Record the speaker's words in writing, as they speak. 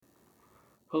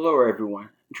Hello everyone,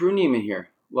 Drew Neiman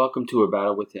here. Welcome to A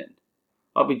Battle Within.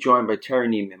 I'll be joined by Terry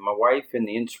Neiman, my wife and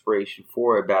the inspiration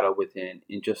for A Battle Within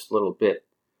in just a little bit.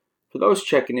 For those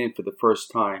checking in for the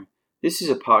first time, this is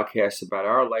a podcast about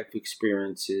our life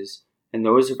experiences and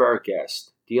those of our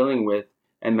guests dealing with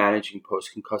and managing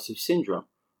post-concussive syndrome,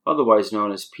 otherwise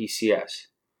known as PCS.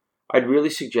 I'd really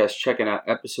suggest checking out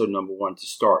episode number 1 to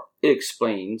start. It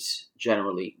explains,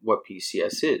 generally, what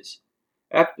PCS is.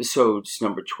 Episodes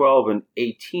number 12 and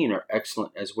 18 are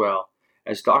excellent as well,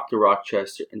 as Dr.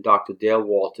 Rochester and Dr. Dale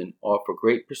Walton offer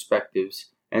great perspectives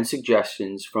and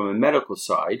suggestions from a medical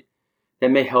side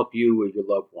that may help you or your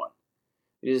loved one.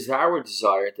 It is our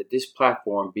desire that this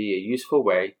platform be a useful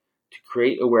way to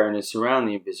create awareness around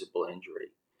the invisible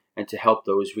injury and to help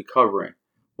those recovering.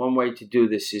 One way to do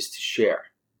this is to share.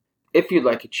 If you'd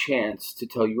like a chance to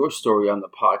tell your story on the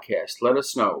podcast, let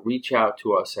us know. Reach out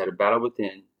to us at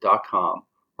abattlewithin.com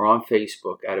or on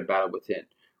Facebook at A Battle Within.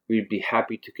 We'd be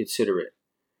happy to consider it.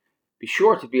 Be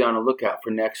sure to be on the lookout for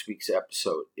next week's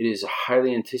episode. It is a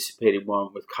highly anticipated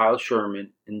one with Kyle Sherman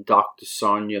and Dr.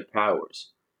 Sonia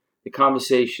Powers. The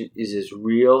conversation is as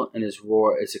real and as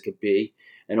raw as it could be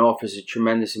and offers a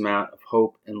tremendous amount of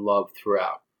hope and love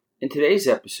throughout. In today's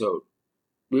episode,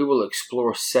 we will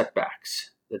explore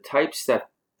setbacks, the types that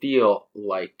feel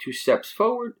like 2 steps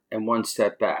forward and 1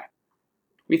 step back.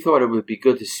 We thought it would be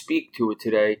good to speak to it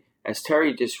today, as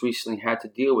Terry just recently had to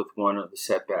deal with one of the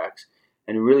setbacks,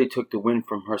 and it really took the wind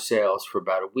from her sails for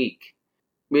about a week.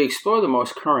 We explore the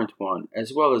most current one,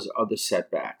 as well as other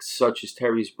setbacks, such as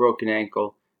Terry's broken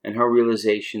ankle and her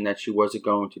realization that she wasn't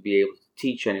going to be able to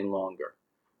teach any longer.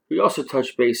 We also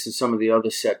touch base on some of the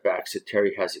other setbacks that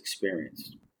Terry has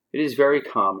experienced. It is very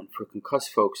common for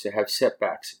concussed folks to have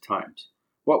setbacks at times.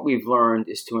 What we've learned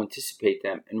is to anticipate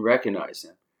them and recognize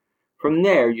them. From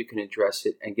there, you can address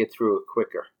it and get through it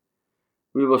quicker.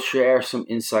 We will share some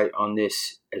insight on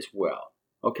this as well.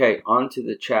 Okay, on to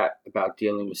the chat about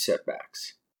dealing with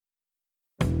setbacks.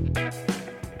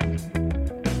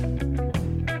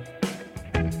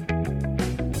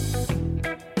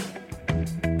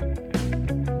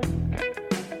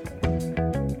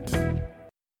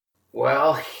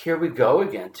 Well, here we go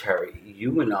again, Terry.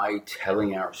 You and I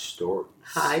telling our stories.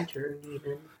 Hi, Drew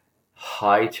Neiman.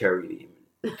 Hi, Terry Neiman.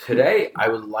 Today, I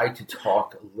would like to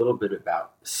talk a little bit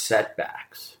about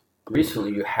setbacks.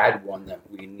 Recently, you had one that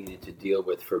we needed to deal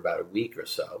with for about a week or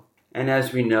so. And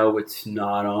as we know, it's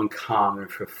not uncommon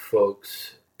for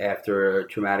folks after a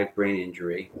traumatic brain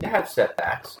injury to have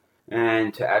setbacks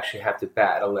and to actually have to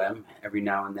battle them every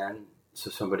now and then so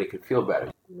somebody could feel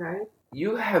better. Right.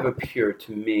 You have appeared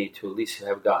to me to at least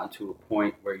have gotten to a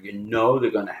point where you know they're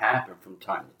going to happen from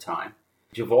time to time.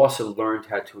 You've also learned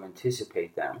how to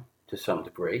anticipate them to some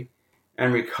degree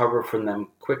and recover from them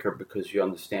quicker because you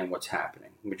understand what's happening.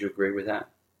 Would you agree with that?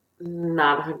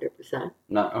 Not 100%.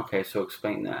 No. Okay, so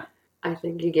explain that. I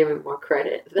think you give him more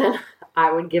credit than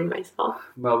I would give myself.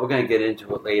 Well, we're going to get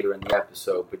into it later in the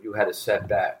episode, but you had a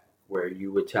setback where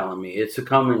you were telling me, it's a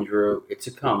coming, Drew, it's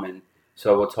a coming.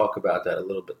 So we'll talk about that a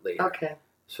little bit later. Okay.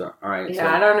 So, all right.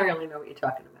 Yeah, I don't really know what you're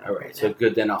talking about. All right, so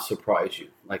good, then I'll surprise you,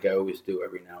 like I always do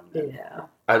every now and then. Yeah.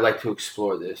 I'd like to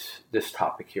explore this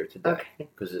topic here today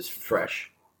because it's fresh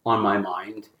on my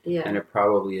mind, and it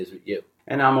probably is with you.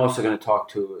 And I'm also going to talk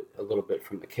to it a little bit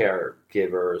from the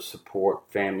caregiver,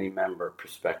 support, family member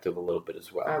perspective a little bit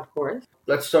as well. Of course.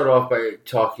 Let's start off by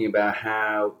talking about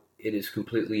how it is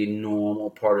completely normal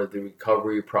part of the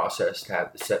recovery process to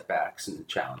have the setbacks and the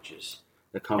challenges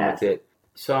that come with it.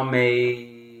 Some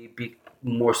may be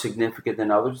more significant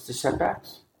than others, the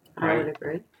setbacks. Right? I would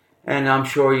agree. And I'm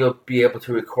sure you'll be able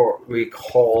to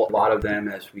recall a lot of them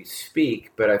as we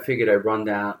speak, but I figured I'd run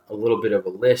down a little bit of a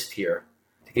list here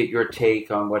to get your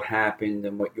take on what happened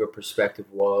and what your perspective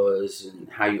was and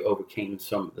how you overcame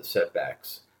some of the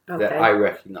setbacks that I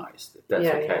recognized, if that's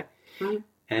okay. Yeah. Mm-hmm.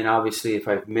 And obviously, if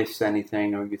I've missed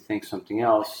anything or you think something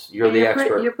else, you're the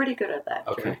expert. You're pretty good at that.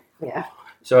 Okay. Drew. Yeah.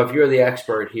 So if you're the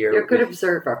expert here... You're a good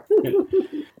observer.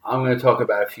 I'm going to talk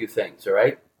about a few things, all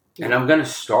right? And I'm going to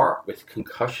start with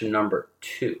concussion number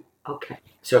 2. Okay.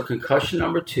 So concussion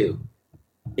number 2,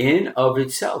 in of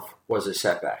itself, was a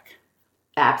setback.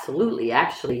 Absolutely.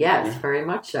 Actually, yes. Very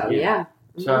much so. Yeah.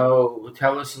 Mm-hmm. So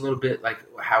tell us a little bit, like,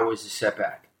 how was the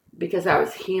setback? Because I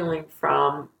was healing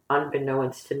from,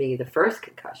 unbeknownst to me, the first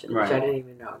concussion, which I didn't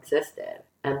even know existed.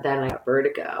 And then I got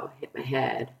vertigo, hit my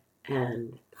head,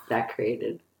 and that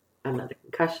created another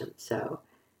concussion. So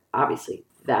obviously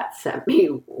that sent me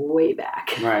way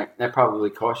back. Right. That probably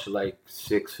cost you like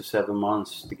 6 or 7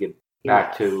 months to get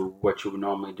back to what you were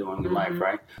normally doing in life,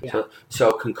 right? Yeah.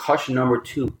 So concussion number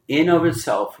 2 in of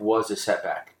itself was a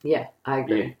setback. Yeah, I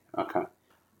agree. Yeah. Okay.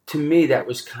 to me, that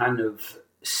was kind of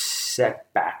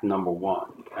setback number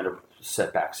one out of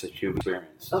setbacks that you've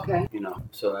experienced. Okay.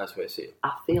 So that's what I see it.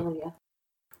 I feel you.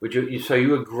 Would you? So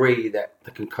you agree that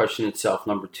the concussion itself,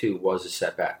 number two, was a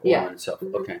setback? Yeah. In itself.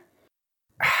 Mm-hmm. Okay.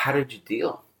 How did you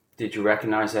deal? Did you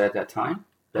recognize that at that time?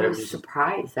 I was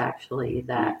surprised, actually,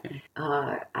 that okay.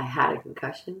 I had a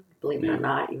concussion, believe it or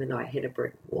not, even though I hit a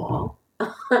brick wall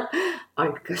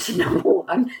on concussion number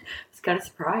one. I was kind of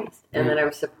surprised. And then I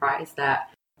was surprised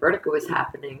that vertigo was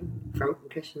happening from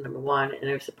concussion number one, and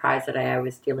I was surprised that I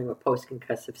was dealing with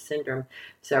post-concussive syndrome.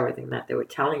 So everything that they were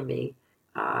telling me,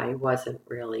 I wasn't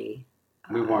really...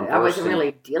 I wasn't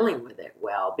really dealing with it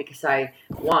well because I,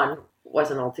 one,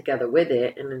 wasn't altogether with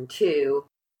it, and then two,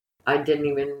 I didn't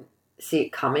even see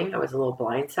it coming. I was a little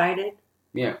blindsided.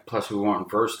 Yeah, plus we weren't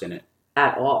versed in it.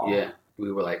 At all. Yeah,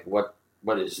 we were like, what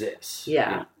is this?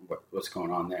 Yeah. What's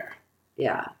going on there?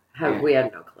 Yeah, we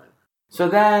had no clue. So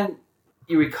then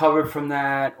you recovered from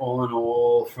that, all in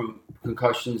all, from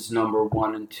concussions number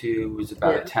 1 and 2. It was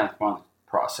about a 10th month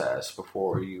process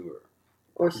before you were...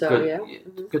 Or so,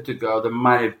 good, good to go. There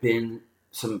might have been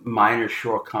some minor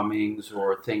shortcomings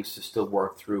or things to still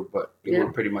work through, but you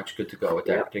were pretty much good to go at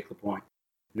that particular point.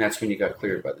 And that's when you got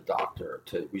cleared by the doctor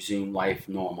to resume life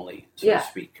normally, so to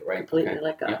speak, right? Completely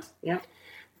let go. Yeah.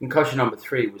 Concussion number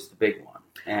 3 was the big one.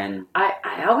 And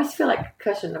I always feel like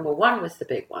concussion number 1 was the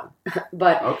big one.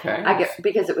 But I guess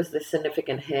because it was the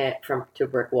significant hit to a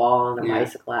brick wall and a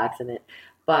bicycle accident.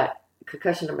 But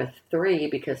concussion number 3,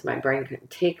 because my brain couldn't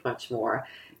take much more,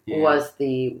 was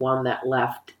the one that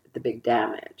left the big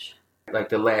damage. Like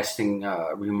the lasting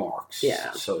remarks,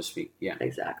 so to speak. Yeah,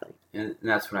 exactly. And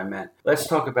that's what I meant. Let's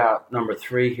talk about number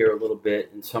 3 here a little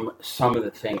bit and some of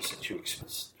the things that you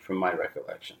experienced from my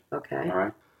recollection. Okay. All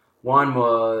right. One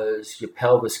was your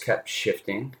pelvis kept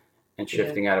shifting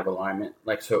out of alignment.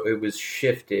 Like, so it was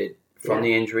shifted from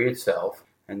the injury itself.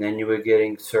 And then you were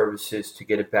getting services to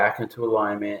get it back into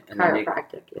alignment. And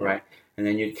chiropractic, right. And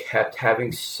then you kept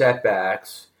having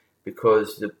setbacks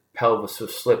because the pelvis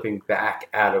was slipping back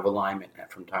out of alignment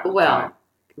from time to time. Well,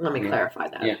 let me clarify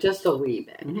that just a wee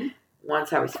bit. Mm-hmm.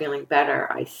 Once I was feeling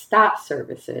better, I stopped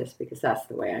services because that's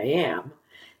the way I am.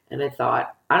 And I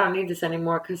thought, I don't need this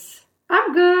anymore because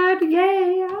I'm good,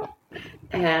 yeah.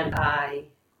 And I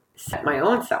set my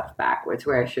own self backwards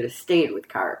where I should have stayed with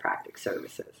chiropractic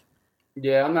services.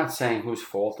 Yeah, I'm not saying whose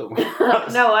fault it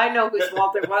was. No, I know whose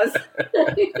fault it was.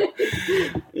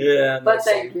 But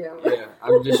thank you. Yeah,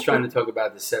 I'm just trying to talk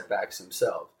about the setbacks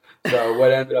themselves. So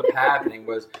what ended up happening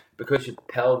was because your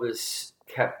pelvis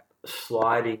kept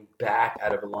sliding back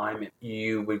out of alignment,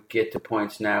 you would get to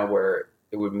points now where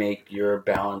it would make your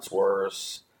balance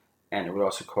worse, and it would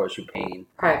also cause you pain.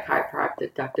 Prior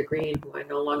chiropractic, Dr. Green, who I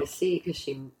no longer see because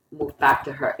she moved back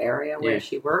to her area where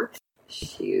she works.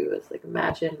 She was like,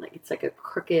 imagine, like it's like a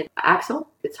crooked axle.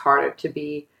 It's harder to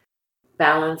be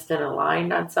balanced and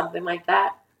aligned on something like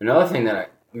that. Another thing that I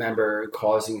remember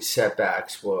causing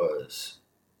setbacks was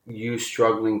you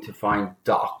struggling to find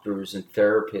doctors and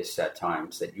therapists at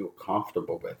times that you were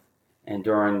comfortable with. And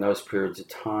during those periods of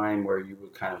time where you were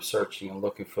kind of searching and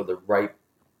looking for the right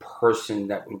person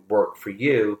that would work for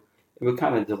you, it would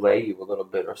kind of delay you a little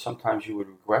bit, or sometimes you would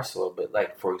regress a little bit.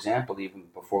 Like, for example, even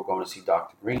before going to see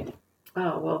Dr. Green.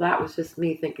 Oh, well, that was just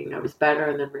me thinking I was better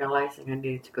and then realizing I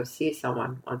needed to go see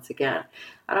someone once again.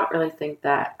 I don't really think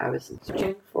that I was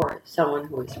searching for someone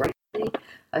who was right for me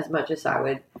as much as I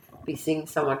would be seeing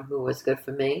someone who was good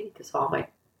for me, because all my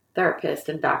therapists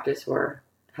and doctors were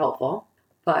helpful.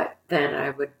 But then I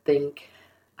would think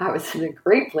I was in a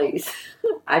great place.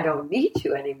 I don't need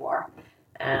you anymore.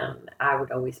 And I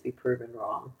would always be proven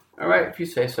wrong. All right, if you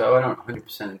say so. I don't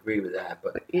 100% agree with that.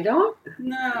 But you don't?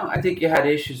 No, I think you had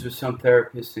issues with some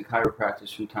therapists and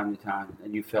chiropractors from time to time,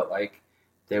 and you felt like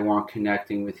they weren't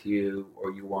connecting with you or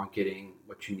you weren't getting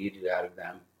what you needed out of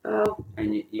them. Oh,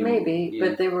 and maybe,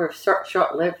 but they were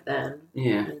short-lived then.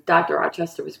 Yeah. And Dr.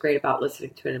 Rochester was great about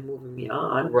listening to it and moving me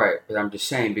on. Right, but I'm just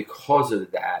saying because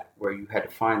of that, where you had to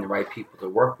find the right people to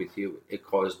work with you, it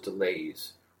caused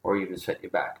delays or even set you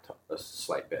back a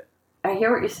slight bit. I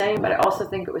hear what you're saying, but I also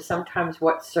think it was sometimes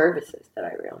what services that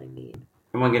I really need. I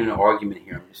don't want to get in an argument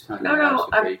here. I'm just telling you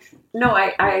observation.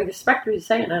 I respect what you're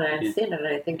saying, and I understand it, and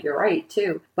I think you're right,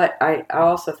 too. But I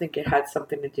also think it had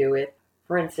something to do with,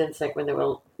 for instance, like when they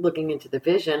were looking into the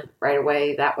vision right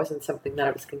away, that wasn't something that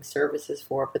I was getting services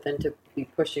for, but then to be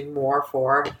pushing more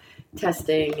for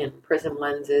testing and prism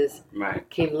lenses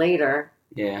came later.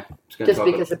 Yeah. Just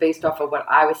because based off of what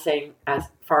I was saying as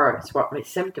far as what my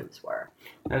symptoms were.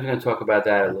 I was going to talk about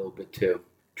that a little bit too.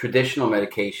 Traditional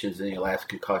medications in your last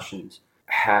concussions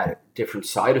had different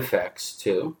side effects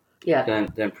too.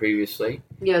 than previously.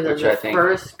 Yeah, the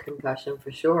first concussion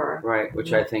for sure. Right,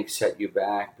 which I think set you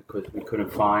back because we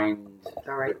couldn't find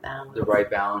the right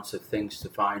balance of things to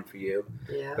find for you.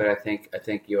 Yeah. But I think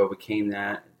you overcame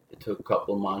that. It took a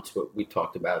couple of months, but we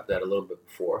talked about that a little bit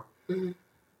before. Mm-hmm.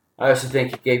 I also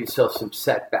think you gave yourself some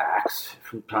setbacks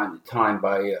from time to time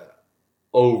by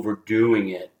overdoing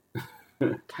it.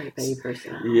 Type A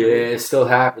person. Yeah, it still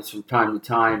happens from time to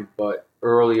time, but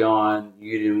early on,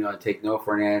 you didn't want to take no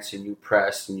for an answer, and you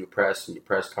pressed and you pressed and you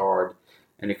pressed hard,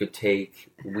 and it could take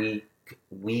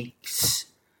weeks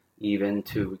even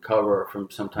to recover from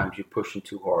sometimes you pushing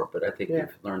too hard, but I think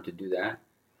you've learned to do that.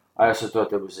 I also thought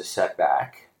there was a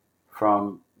setback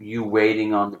from you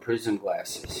waiting on the prism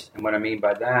glasses, and what I mean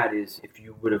by that is if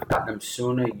you would have gotten them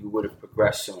sooner, you would have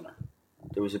progressed sooner.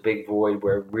 There was a big void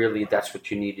where really that's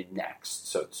what you needed next,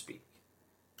 so to speak.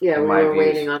 Yeah, we were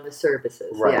waiting on the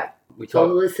services. Right. Yeah. So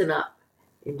listen up,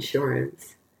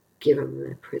 insurance. Give them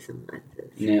the prism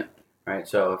lenses. Yeah. Right.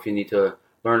 So if you need to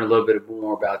learn a little bit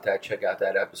more about that, check out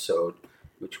that episode,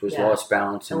 which was Lost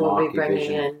Balance and Wonky Vision. We'll be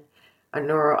bringing in a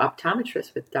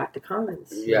neurooptometrist with Dr.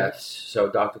 Collins. Yes. So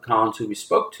Dr. Collins, who we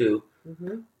spoke to,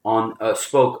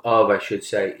 spoke of, I should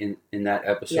say, in that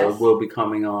episode, will be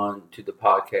coming on to the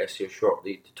podcast here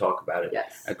shortly to talk about it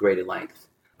at greater length.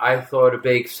 I thought a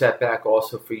big setback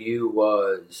also for you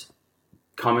was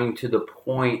coming to the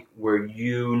point where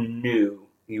you knew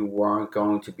you weren't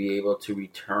going to be able to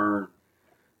return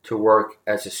to work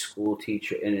as a school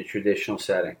teacher in a traditional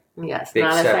setting. Yes, big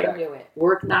not setback. As I knew it.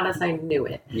 Work not as I knew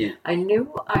it. Yeah. I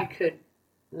knew I could,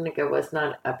 like I was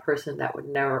not a person that would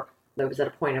never, that was at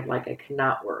a point of like I could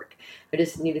not work. I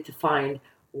just needed to find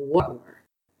what work.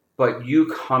 But you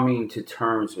coming to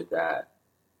terms with that,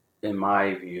 in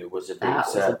my view, was a big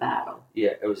setback. That was a battle.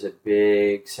 Yeah, it was a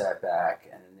big setback,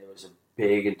 and there was a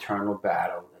big internal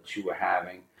battle that you were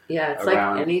having. Yeah, it's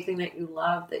like anything that you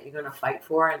love that you're going to fight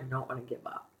for and don't want to give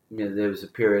up. Yeah, there was a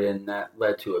period, and that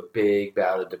led to a big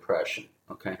bout of depression.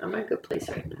 Okay, I'm in a good place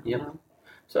right now. Yep.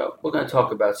 So we're going to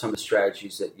talk about some of the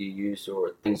strategies that you used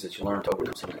or things that you learned to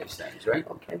overcome some of these things, right?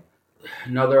 Okay.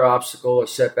 Another obstacle or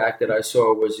setback that I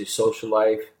saw was your social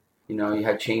life. You know, you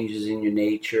had changes in your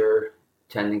nature,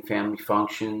 attending family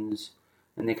functions,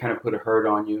 and they kind of put a hurt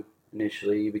on you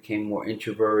initially. You became more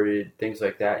introverted, things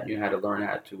like that, and you had to learn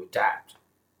how to adapt.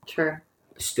 Sure.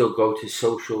 Still go to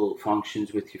social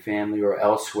functions with your family or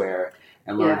elsewhere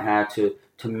and learn how to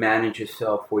manage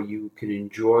yourself where you can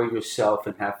enjoy yourself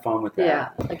and have fun with that.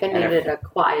 Yeah, like I needed a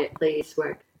quiet place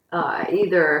where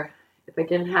either if I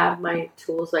didn't have my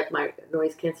tools like my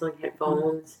noise-canceling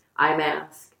headphones, eye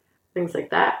mask, things like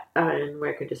that, and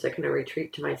where I could just kind of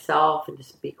retreat to myself and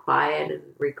just be quiet and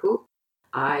recoup,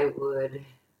 I would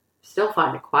still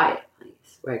find a quiet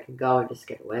place where I could go and just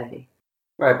get away.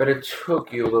 Right, but it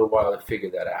took you a little while to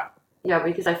figure that out. Yeah,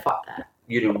 because I fought that.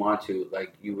 You didn't want to,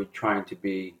 like you were trying to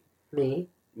be me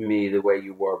the way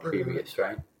you were previous,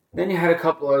 right? Then you had a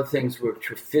couple other things which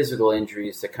were physical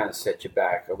injuries that kind of set you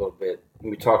back a little bit.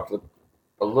 And we talked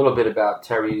a little bit about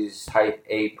Terry's type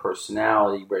A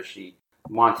personality where she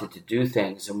wanted to do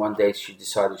things, and one day she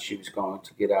decided she was going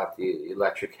to get out the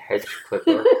electric hedge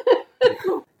clipper.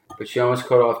 But she almost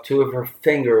cut off 2 of her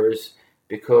fingers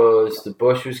because the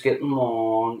bush was getting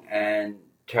long, and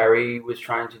Terry was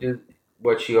trying to do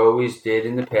what she always did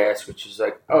in the past, which is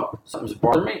like, oh, something's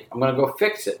bothering me. I'm going to go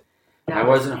fix it. I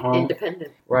wasn't home.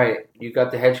 Independent. Right. You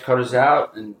got the hedge cutters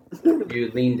out, and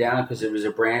you leaned down because there was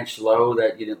a branch low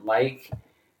that you didn't like,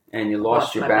 and you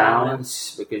lost your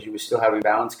balance because you were still having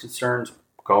balance concerns,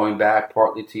 going back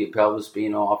partly to your pelvis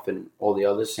being off and all the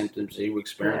other symptoms that you were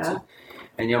experiencing. Yeah.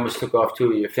 And you almost took off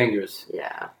 2 of your fingers.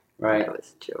 Yeah. Right. That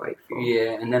was joyful.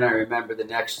 Yeah, and then I remember the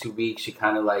next 2 weeks you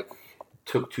kind of like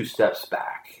took 2 steps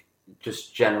back,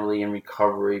 just generally in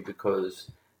recovery because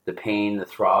the pain, the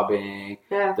throbbing,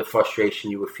 the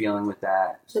frustration you were feeling with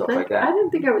that, stuff like that. I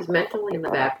didn't think I was mentally in the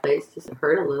bad place, just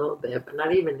hurt a little bit, but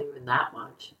not even that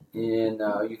much. Yeah,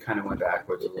 no, you kind of went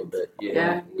backwards a little bit.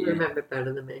 Yeah, you remember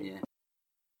better than me. Yeah.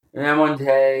 And then one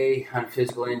day, on the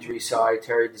physical injury side,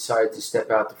 Terry decided to step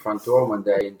out the front door one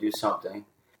day and do something.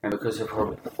 And because of her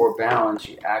poor balance,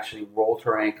 she actually rolled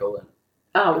her ankle.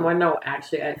 Well, no,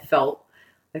 actually, I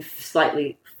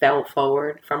slightly fell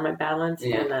forward from my balance,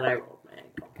 and then I rolled my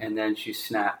ankle. And then she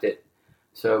snapped it.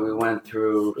 So we went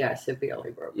through... Yeah,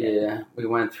 severely broken. Yeah, we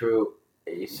went through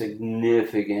a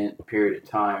significant period of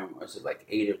time. Was it like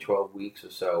 8 or 12 weeks or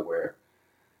so where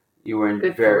you were in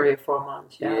Good 3 or 4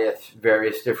 months,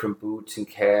 various different boots and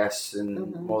casts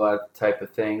and all that type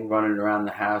of thing, running around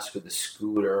the house with a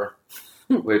scooter,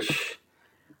 which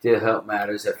did help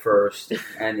matters at first.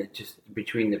 And it just,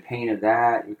 between the pain of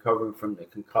that, recovering from the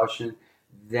concussion,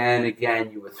 then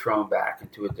again you were thrown back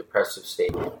into a depressive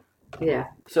state. Yeah.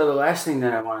 So the last thing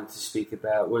that I wanted to speak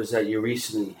about was that you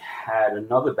recently had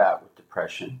another bout with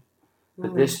depression,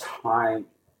 but this time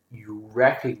you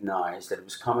recognized that it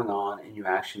was coming on and you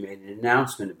actually made an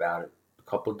announcement about it a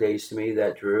couple of days to me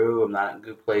that, Drew, I'm not in a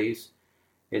good place.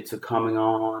 It's coming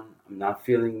on. I'm not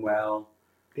feeling well.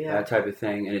 Yeah. That type of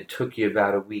thing. And it took you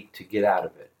about a week to get out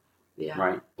of it. Yeah.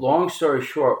 Right? Long story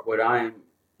short, what I'm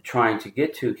trying to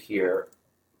get to here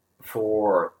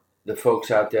for the folks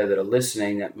out there that are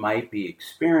listening that might be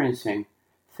experiencing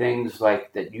things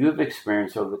like that you've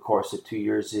experienced over the course of 2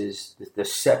 years is that the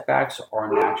setbacks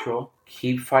are natural.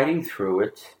 Keep fighting through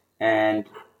it. And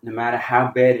no matter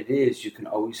how bad it is, you can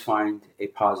always find a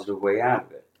positive way out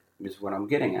of it, is what I'm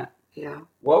getting at. Yeah.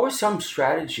 What were some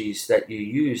strategies that you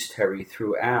used, Terry,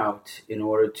 throughout in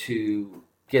order to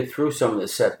get through some of the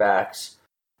setbacks?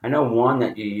 I know one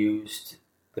that you used,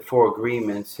 the 4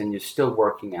 agreements, and you're still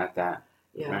working at that.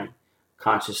 Yeah. Right?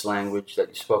 Conscious language that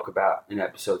you spoke about in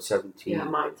episode 17. Yeah,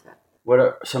 mindset. What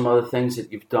are some other things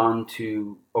that you've done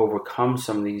to overcome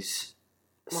some of these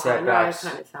setbacks? I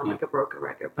know I kind of sound like a broken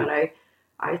record, but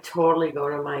I totally go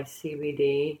to my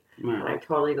CBD and I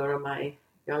totally go to my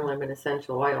Young Lemon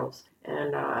essential oils.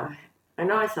 And I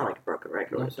know I sound like a broken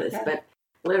record with this, but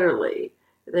literally,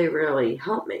 they really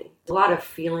help me. A lot of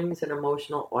feelings and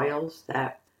emotional oils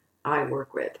that I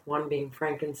work with. One being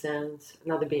frankincense,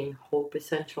 another being hope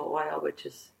essential oil, which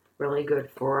is really good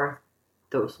for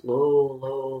those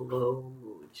low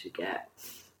moods you get.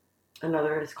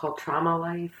 Another is called Trauma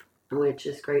Life, which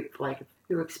is great for like if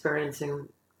you're experiencing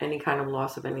any kind of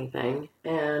loss of anything.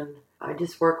 And I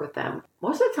just work with them.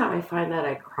 Most of the time I find that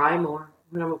I cry more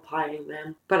when I'm applying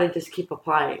them, but I just keep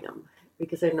applying them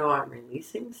because I know I'm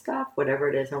releasing stuff. Whatever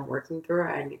it is I'm working through,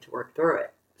 I need to work through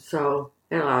it. So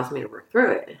it allows me to work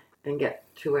through it and get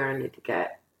to where I need to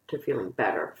get to feeling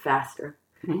better, faster.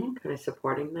 Kind of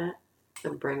supporting that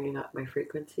and bringing up my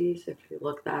frequencies. If you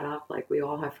look that up, like we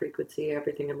all have frequency,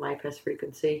 everything in life has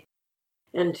frequency.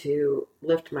 And to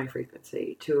lift my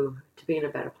frequency, to be in a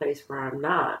better place where I'm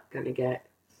not going to get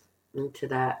into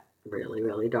that really,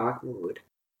 really dark mood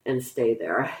and stay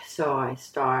there. So I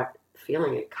start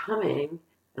feeling it coming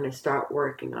and I start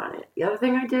working on it. The other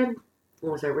thing I did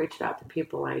was I reached out to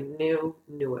people I knew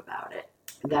about it,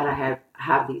 that I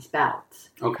have these bouts.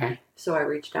 Okay. So I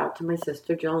reached out to my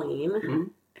sister Jolene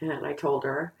and I told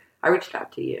her, I reached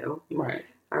out to you. Right.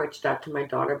 I reached out to my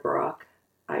daughter Brooke.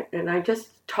 And I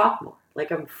just talk more.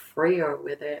 Like I'm freer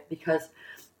with it because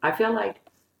I feel like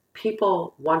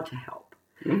people want to help.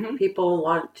 People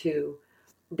want to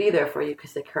be there for you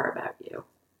because they care about you.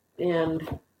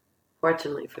 And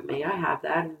fortunately for me, I have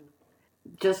that. And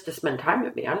just to spend time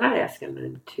with me. I'm not asking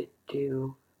them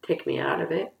to take me out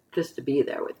of it, just to be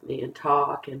there with me and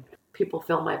talk. And people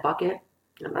fill my bucket.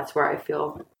 And that's where I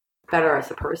feel better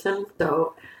as a person.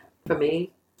 So for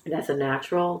me, that's a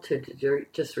natural to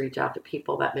just reach out to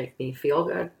people that make me feel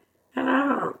good. And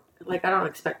I don't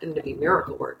expect them to be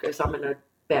miracle workers. I'm in a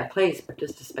bad place, but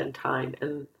just to spend time.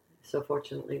 And so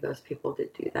fortunately, those people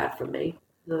did do that for me.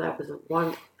 So that was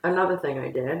another thing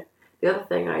I did. The other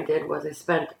thing I did was I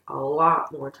spent a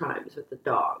lot more times with the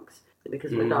dogs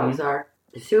because my dogs are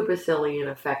super silly and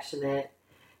affectionate.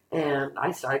 And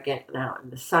I started getting out in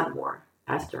the sun more,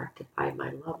 as directed by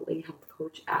my lovely health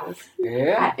coach, Allison.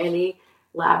 Yeah. At any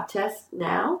lab test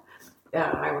now,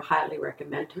 I would highly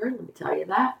recommend her. Let me tell you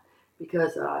that.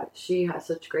 Because she has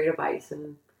such great advice,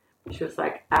 and she was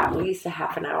like at least a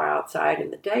half an hour outside in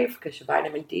the day because your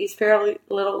vitamin D is fairly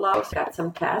little low. So got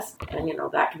some tests, and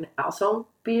that can also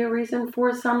be a reason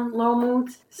for some low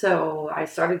moods. So I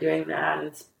started doing that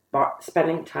and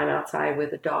spending time outside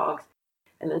with the dogs,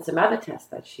 and then some other tests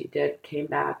that she did came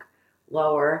back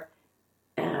lower,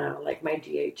 like my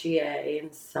DHEA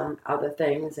and some other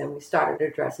things, and we started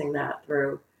addressing that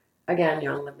through again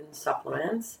Young Living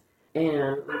supplements.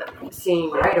 And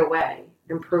seeing right away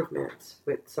improvements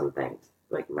with some things.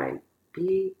 Like my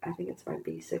I think it's my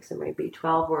B6 and my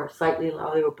B12 were slightly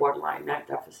low. They were borderline, not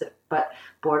deficit, but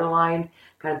borderline.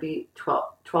 Got a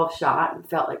B12 shot and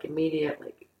felt like immediate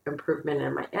improvement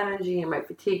in my energy and my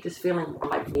fatigue, just feeling more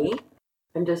like me.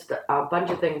 And just a bunch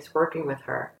of things working with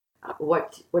her.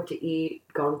 What to eat,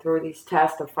 going through these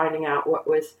tests of finding out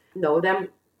know them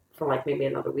for maybe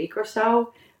another week or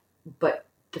so. But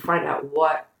to find out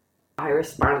what I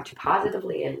respond to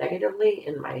positively and negatively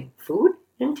in my food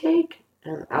intake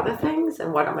and other things,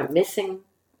 and what am I missing,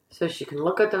 so she can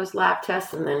look at those lab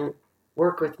tests and then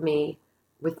work with me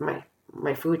with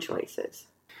my food choices.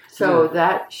 So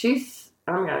that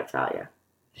I'm gonna tell you,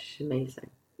 she's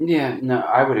amazing. Yeah, no,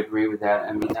 I would agree with that.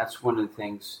 I mean, that's one of the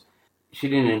things. She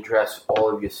didn't address all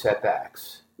of your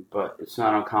setbacks but it's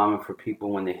not uncommon for people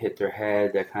when they hit their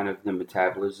head, that kind of the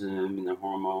metabolism and the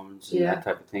hormones and that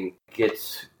type of thing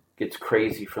gets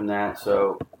crazy from that.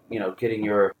 So, getting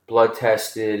your blood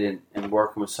tested and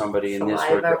working with somebody in this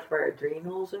regard for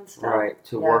adrenals and stuff. Right,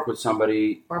 to work with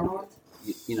somebody hormones.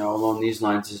 Along these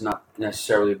lines is not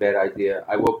necessarily a bad idea.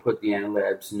 I will put the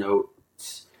Anilab's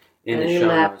notes in the show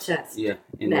notes. Test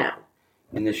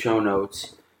in the show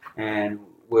notes, and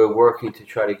we're working to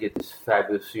try to get this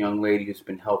fabulous young lady who's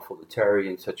been helpful to Terry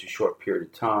in such a short period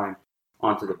of time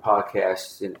onto the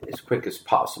podcast as quick as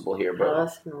possible here. But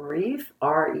Allison Reif,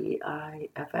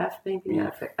 Reiff, maybe.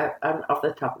 Yeah. I'm off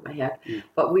the top of my head,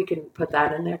 but we can put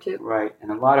that in there too. Right,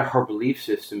 and a lot of her belief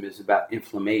system is about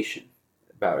inflammation,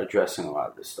 about addressing a lot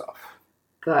of this stuff.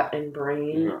 Gut and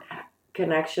brain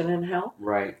connection and health.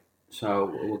 Right,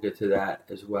 so we'll get to that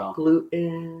as well.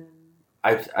 Gluten.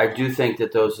 I do think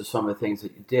that those are some of the things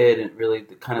that you did, and really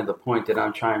the point that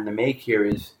I'm trying to make here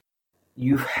is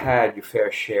you've had your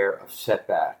fair share of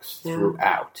setbacks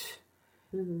throughout.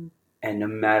 Mm-hmm. And no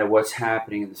matter what's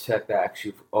happening in the setbacks,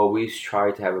 you've always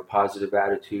tried to have a positive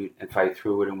attitude and fight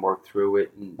through it and work through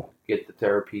it and get the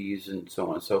therapies and so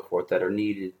on and so forth that are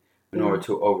needed in order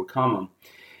to overcome them.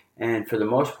 And for the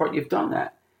most part, you've done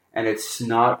that. And it's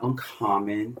not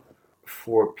uncommon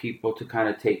for people to kind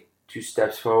of take 2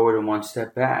 steps forward and 1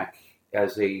 step back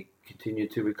as they continue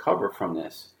to recover from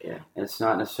this. Yeah. And it's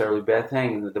not necessarily a bad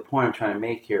thing. And the point I'm trying to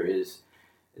make here is,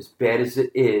 as bad as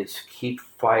it is, keep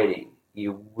fighting.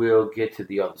 You will get to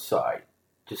the other side.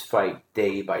 Just fight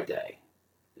day by day.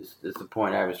 Is the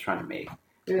point I was trying to make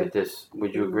with this.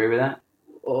 Would you agree with that?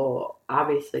 Well,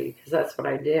 obviously, because that's what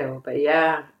I do. But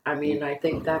yeah, I mean, I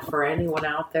think that for anyone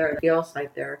out there, it feels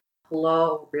like they're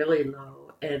low, really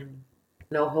low, and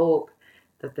no hope,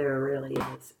 that there really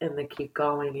is. And they keep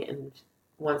going and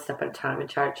 1 step at a time and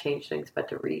try to change things, but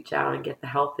to reach out and get the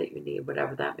help that you need,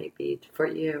 whatever that may be for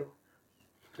you,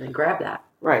 and grab that.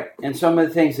 Right. And some of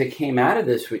the things that came out of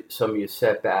this, some of your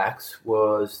setbacks,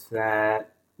 was that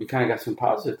you kind of got some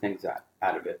positive things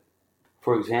out of it.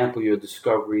 For example, your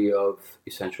discovery of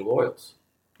essential oils.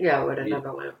 Yeah, I would have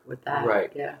never went with that.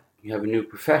 Right. Yeah. You have a new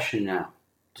profession now,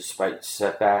 despite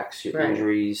setbacks, your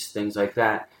injuries, things like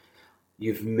that.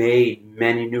 You've made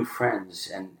many new friends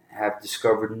and have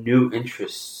discovered new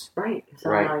interests. Right.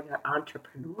 So I'm like an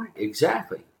entrepreneur.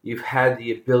 Exactly. You've had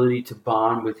the ability to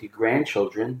bond with your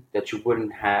grandchildren that you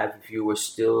wouldn't have if you were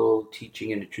still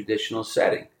teaching in a traditional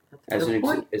setting. As an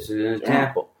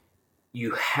example.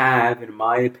 You have, in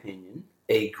my opinion,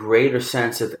 a greater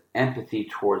sense of empathy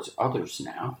towards others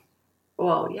now.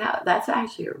 Well, yeah, that's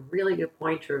actually a really good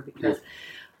point, Drew, because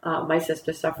my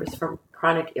sister suffers from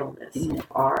chronic illness,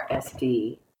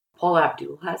 RSD. Paul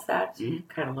Abdul has that, so you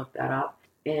kind of look that up.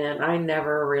 And I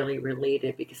never really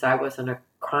related because I wasn't a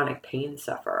chronic pain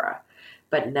sufferer.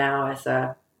 But now, as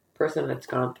a person that's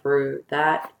gone through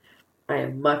that, I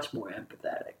am much more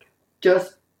empathetic.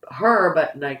 Just her,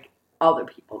 but like other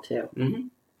people too.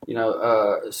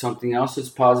 Mm-hmm. Something else that's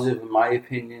positive, in my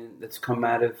opinion, that's come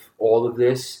out of all of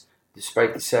this,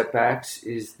 despite the setbacks,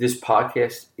 is this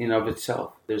podcast in of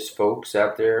itself. There's folks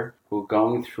out there who are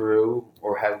going through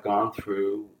or have gone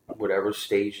through whatever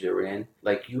stage they're in,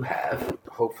 like you have.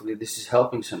 Hopefully this is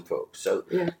helping some folks. So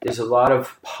there's a lot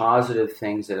of positive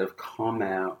things that have come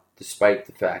out despite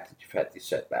the fact that you've had these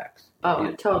setbacks. Oh,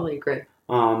 I totally agree.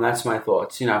 That's my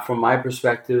thoughts. From my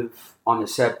perspective on the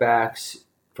setbacks,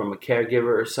 from a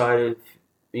caregiver side,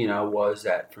 was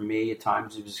that for me at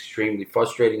times it was extremely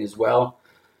frustrating as well.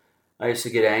 I used to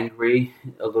get angry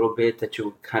a little bit that you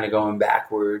were kind of going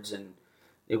backwards, and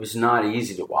it was not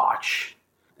easy to watch,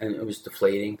 and it was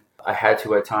deflating. I had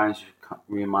to at times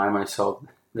remind myself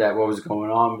that what was going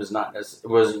on it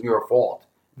wasn't your fault.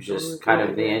 It was just kind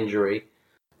of the injury.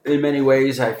 In many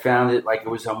ways, I found it like it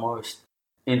was almost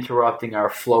interrupting our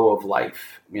flow of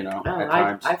life, at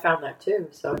times. I found that too,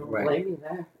 so don't blame me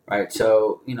there. Right,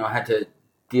 so, I had to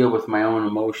deal with my own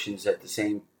emotions at the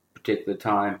same particular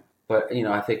time. But,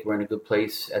 I think we're in a good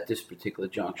place at this particular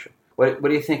juncture. What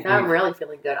do you think? I'm really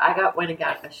feeling good. I went and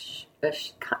got a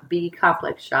B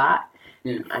complex shot.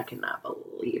 Yeah. I cannot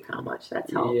believe how much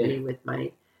that's helped me with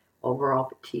my overall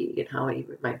fatigue and how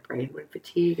even my brain with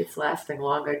fatigue, it's lasting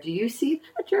longer. Do you see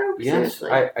that, Joe? Yes,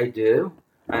 I do.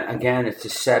 Again, it's a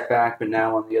setback, but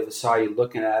now on the other side, you're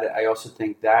looking at it. I also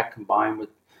think that combined with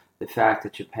the fact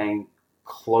that you're paying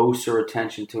closer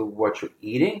attention to what you're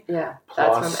eating. Yeah,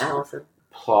 that's from Allison.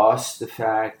 Plus the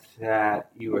fact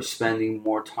that you are spending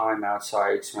more time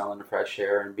outside, smelling the fresh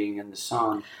air and being in the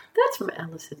sun. That's from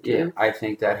Allison, too. Yeah, I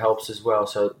think that helps as well.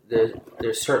 So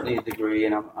there's certainly a degree,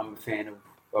 and I'm a fan of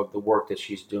of the work that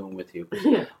she's doing with you.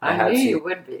 I knew you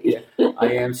would be. Yeah,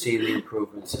 I am seeing the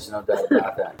improvements. There's no doubt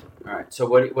about that. All right. So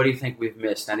what do you think we've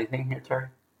missed? Anything here, Terry?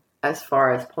 As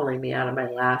far as pulling me out of my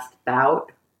last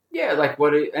bout? Yeah, like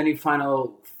any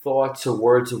final thoughts or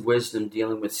words of wisdom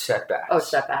dealing with setbacks? Oh,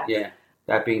 setbacks. Yeah,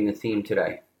 that being the theme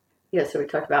today. Yeah, so we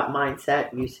talked about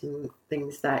mindset, using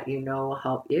things that you know will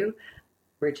help you,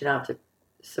 reaching out to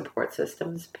support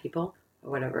systems, people,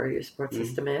 whatever your support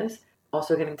system is.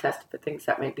 Also getting tested for things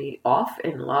that may be off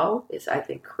and low is, I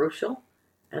think, crucial.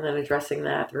 And then addressing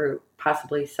that through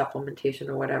possibly supplementation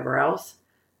or whatever else.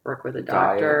 Work with a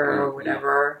doctor or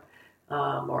whatever,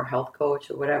 or health coach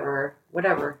or whatever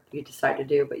you decide to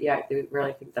do. But yeah, I do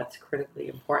really think that's critically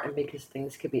important because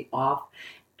things could be off,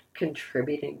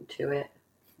 contributing to it.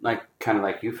 Kind of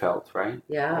like you felt, right?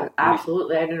 Yeah,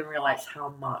 absolutely. I didn't realize how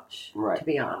much, to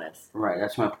be honest. Right,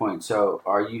 that's my point. So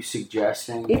are you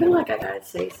suggesting... Even like, I gotta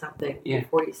say something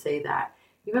before you say that.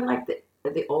 Even like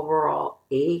the overall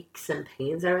aches and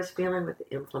pains I was feeling with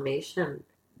the inflammation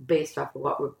based off of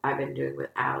what I've been doing with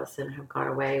Allison have gone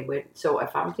away with. So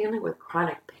if I'm dealing with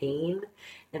chronic pain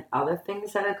and other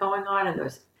things that are going on, and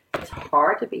it's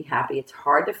hard to be happy, it's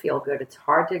hard to feel good, it's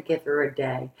hard to get through a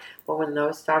day. But when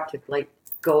those start to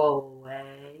go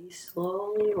away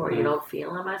slowly, or you don't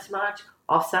feel them as much,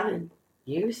 all of a sudden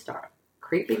you start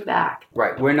creeping back.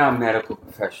 Right. We're not medical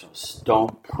professionals.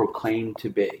 Don't proclaim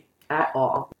to be. At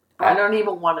all. I don't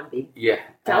even want to be. Yeah.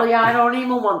 Tell you I don't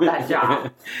even want that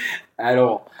job. At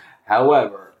all.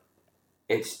 However,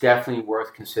 it's definitely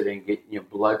worth considering getting your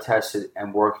blood tested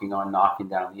and working on knocking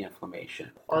down the inflammation.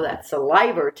 Or that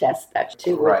saliva test that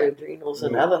too, with the adrenals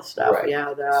and other stuff. Right.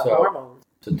 Yeah, the hormones.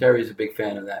 So Terry's a big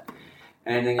fan of that.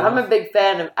 Anything I'm else? a big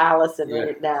fan of Allison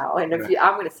right now, and if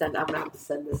I'm going to have to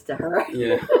send this to her.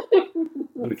 Yeah.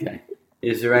 Okay.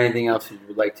 Is there anything else you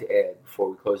would like to add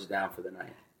before we close it down for the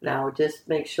night? No, just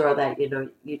make sure that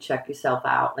you check yourself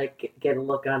out, get a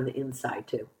look on the inside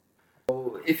too.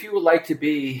 If you would like to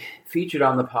be featured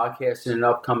on the podcast in an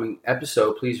upcoming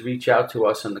episode, please reach out to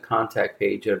us on the contact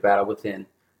page at A Battle Within.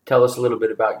 Tell us a little bit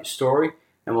about your story,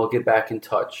 and we'll get back in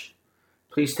touch.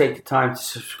 Please take the time to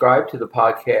subscribe to the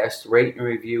podcast, rate and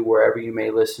review wherever you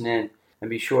may listen in, and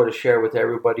be sure to share with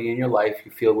everybody in your life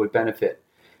you feel would benefit.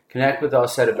 Connect with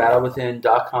us at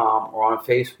abattlewithin.com or on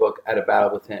Facebook at A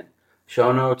Battle Within.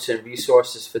 Show notes and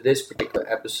resources for this particular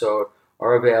episode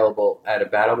are available at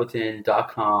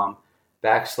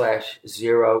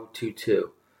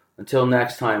abattlewithin.com/022. Until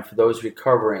next time, for those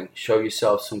recovering, show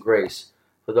yourself some grace.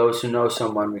 For those who know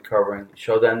someone recovering,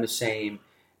 show them the same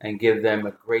and give them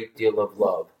a great deal of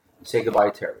love. Say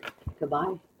goodbye, Terry.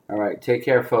 Goodbye. All right. Take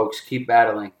care, folks. Keep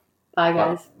battling. Bye,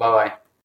 guys. Bye-bye.